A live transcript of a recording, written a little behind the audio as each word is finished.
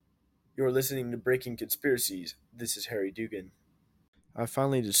You're listening to Breaking Conspiracies. This is Harry Dugan. I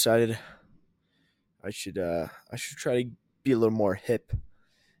finally decided I should try to be a little more hip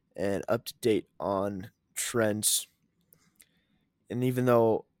and up to date on trends. And even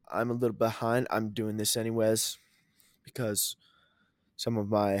though I'm a little behind, I'm doing this anyways because some of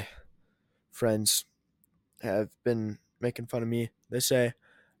my friends have been making fun of me. They say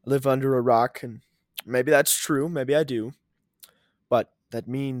I live under a rock, and maybe that's true, maybe I do, but that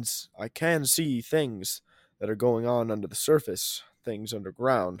means I can see things that are going on under the surface, things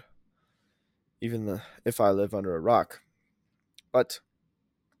underground, if I live under a rock. But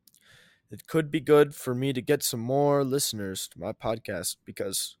it could be good for me to get some more listeners to my podcast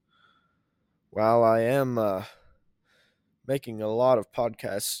because while I am making a lot of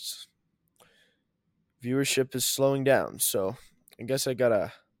podcasts, viewership is slowing down. So I guess I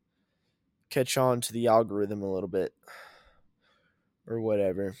gotta catch on to the algorithm a little bit or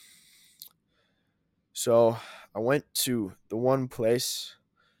whatever. So I went to the one place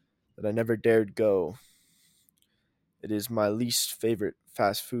that I never dared go. It is my least favorite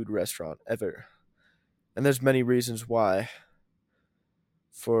fast food restaurant ever. And there's many reasons why.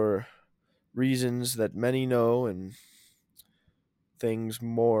 For reasons that many know and things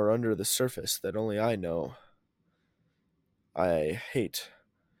more under the surface that only I know. I hate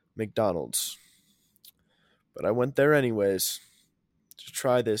McDonald's. But I went there anyways to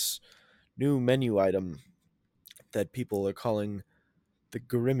try this new menu item that people are calling the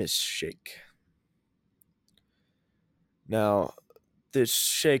Grimace shake. Now, this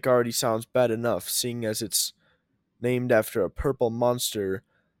shake already sounds bad enough, seeing as it's named after a purple monster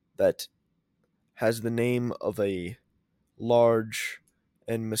that has the name of a large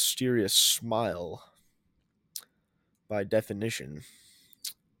and mysterious smile by definition.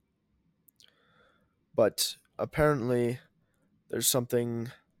 But apparently, there's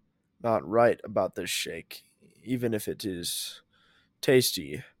something not right about this shake, even if it is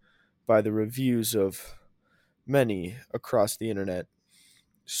tasty by the reviews of many across the internet.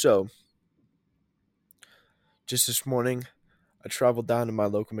 So, just this morning, I traveled down to my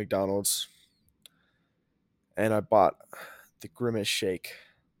local McDonald's and I bought the Grimace shake.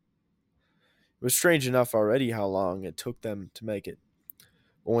 It was strange enough already how long it took them to make it.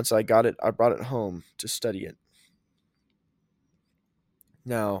 But once I got it, I brought it home to study it.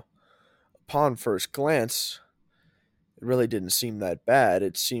 Now, upon first glance, it really didn't seem that bad.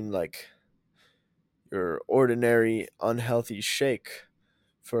 It seemed like your ordinary unhealthy shake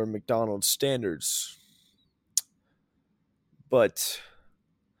for McDonald's standards. But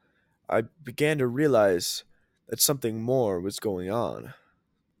I began to realize that something more was going on.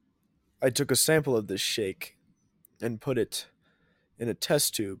 I took a sample of this shake and put it in a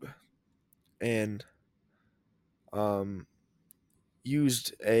test tube and um,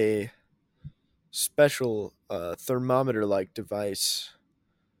 used a special thermometer like device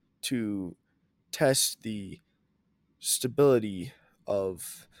to test the stability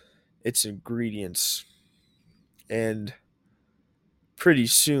of its ingredients. And pretty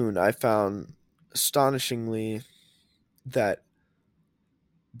soon I found astonishingly that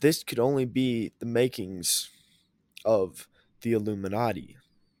this could only be the makings of the Illuminati.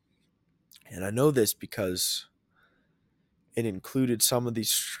 And I know this because it included some of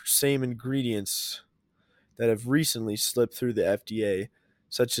these same ingredients that have recently slipped through the FDA,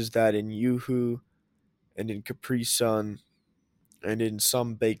 such as that in Yoo-Hoo and in Capri Sun and in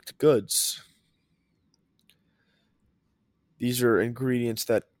some baked goods. These are ingredients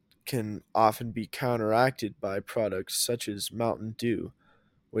that can often be counteracted by products such as Mountain Dew,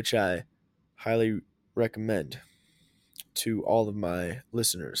 which I highly recommend to all of my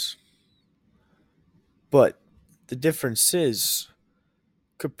listeners. But the difference is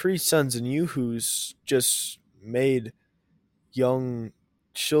Capri Suns and Yoo-Hoos just made young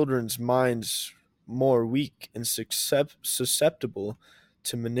children's minds more weak and susceptible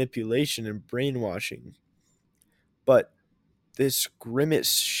to manipulation and brainwashing. But this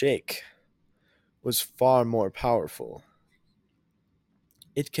Grimace shake was far more powerful.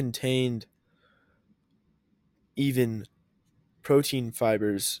 It contained even protein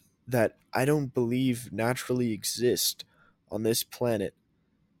fibers that I don't believe naturally exist on this planet.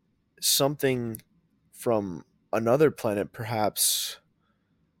 Something from another planet, perhaps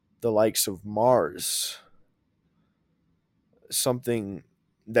the likes of Mars. Something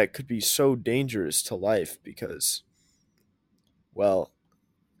that could be so dangerous to life because, well,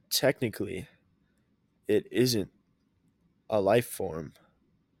 technically, it isn't a life form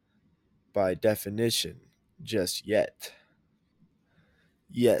by definition just yet.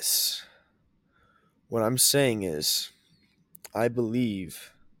 Yes, what I'm saying is, I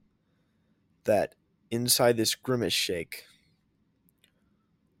believe that inside this Grimace shake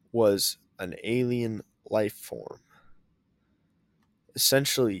was an alien life form.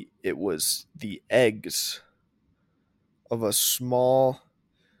 Essentially, it was the eggs of a small,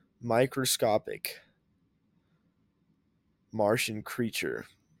 microscopic Martian creature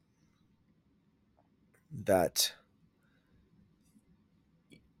that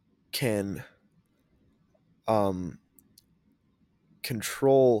can um,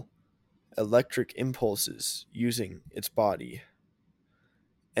 control electric impulses using its body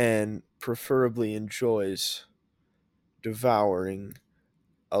and preferably enjoys devouring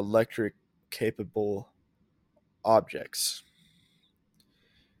electric capable objects.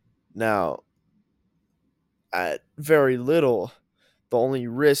 Now, at very little, the only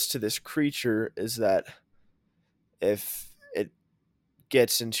risk to this creature is that if it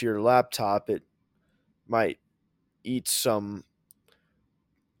gets into your laptop, it might eat some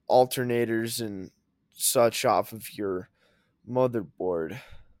alternators and such off of your motherboard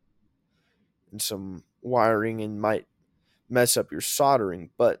and some wiring and might mess up your soldering.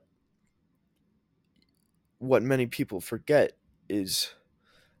 But what many people forget is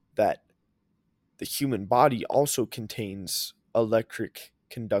that the human body also contains electric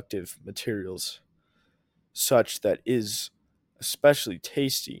conductive materials, such that is especially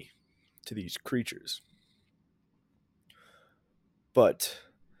tasty to these creatures. But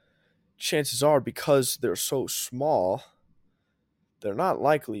chances are, because they're so small, they're not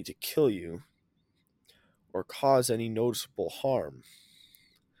likely to kill you or cause any noticeable harm.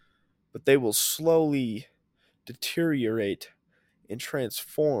 But they will slowly deteriorate and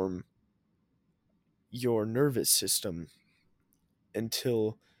transform your nervous system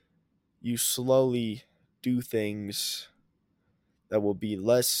until you slowly do things that will be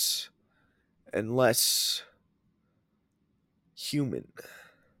less and less human.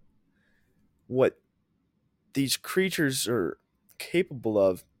 What these creatures are capable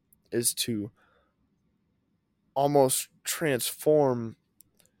of is to almost transform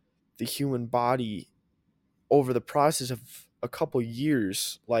the human body over the process of a couple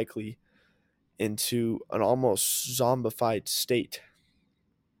years, likely, into an almost zombified state.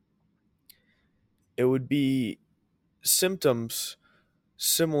 It would be symptoms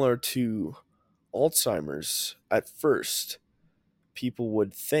similar to Alzheimer's at first. People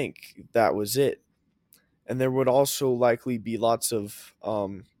would think that was it. And there would also likely be lots of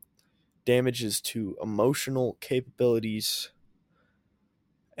damages to emotional capabilities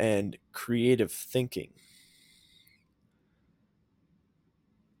and creative thinking.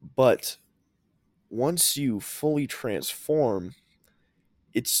 But once you fully transform,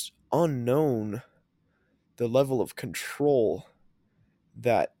 it's unknown the level of control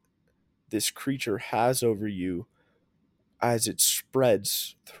that this creature has over you as it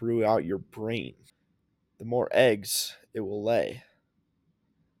spreads throughout your brain. The more eggs it will lay,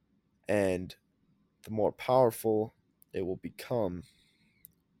 and the more powerful it will become,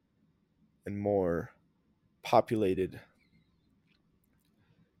 and more populated.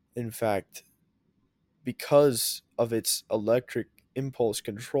 In fact, because of its electric impulse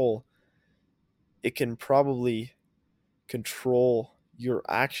control, it can probably control your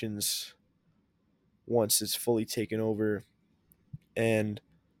actions once it's fully taken over and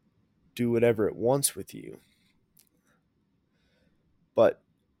do whatever it wants with you. But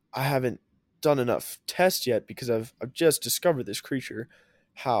I haven't done enough tests yet because I've just discovered this creature,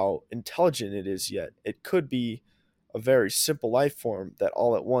 how intelligent it is yet. It could be a very simple life form that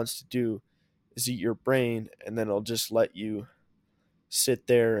all it wants to do is eat your brain and then it'll just let you sit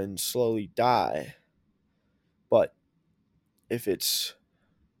there and slowly die. But if it's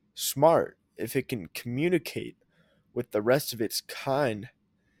smart, if it can communicate with the rest of its kind,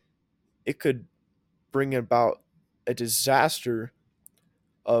 it could bring about a disaster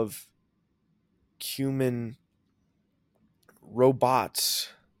of human robots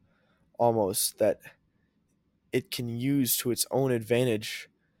almost that it can use to its own advantage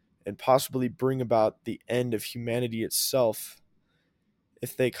and possibly bring about the end of humanity itself.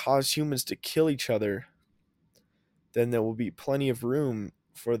 If they cause humans to kill each other, then there will be plenty of room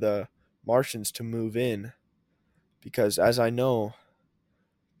for the Martians to move in, because as I know,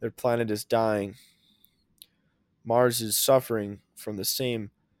 their planet is dying. Mars is suffering from the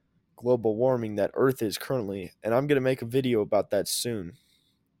same global warming that Earth is currently, and I'm going to make a video about that soon.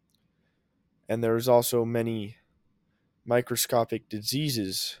 And there's also many microscopic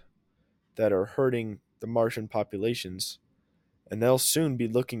diseases that are hurting the Martian populations, and they'll soon be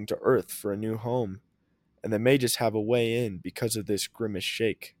looking to Earth for a new home, and they may just have a way in because of this Grimace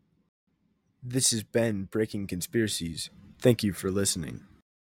shake. This has been Breaking Conspiracies. Thank you for listening.